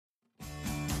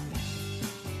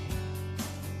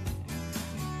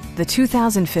the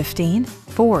 2015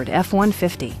 Ford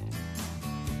F-150.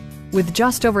 With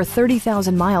just over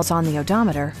 30,000 miles on the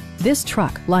odometer, this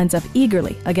truck lines up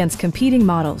eagerly against competing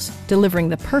models, delivering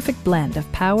the perfect blend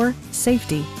of power,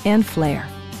 safety, and flair.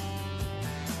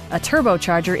 A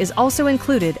turbocharger is also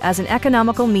included as an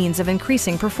economical means of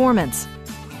increasing performance.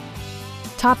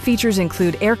 Top features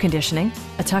include air conditioning,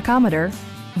 a tachometer,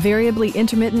 variably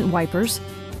intermittent wipers,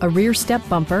 a rear step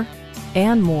bumper,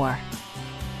 and more.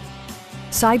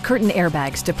 Side curtain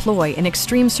airbags deploy in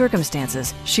extreme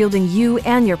circumstances, shielding you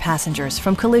and your passengers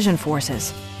from collision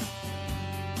forces.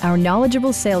 Our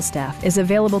knowledgeable sales staff is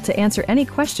available to answer any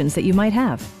questions that you might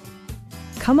have.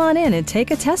 Come on in and take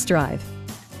a test drive.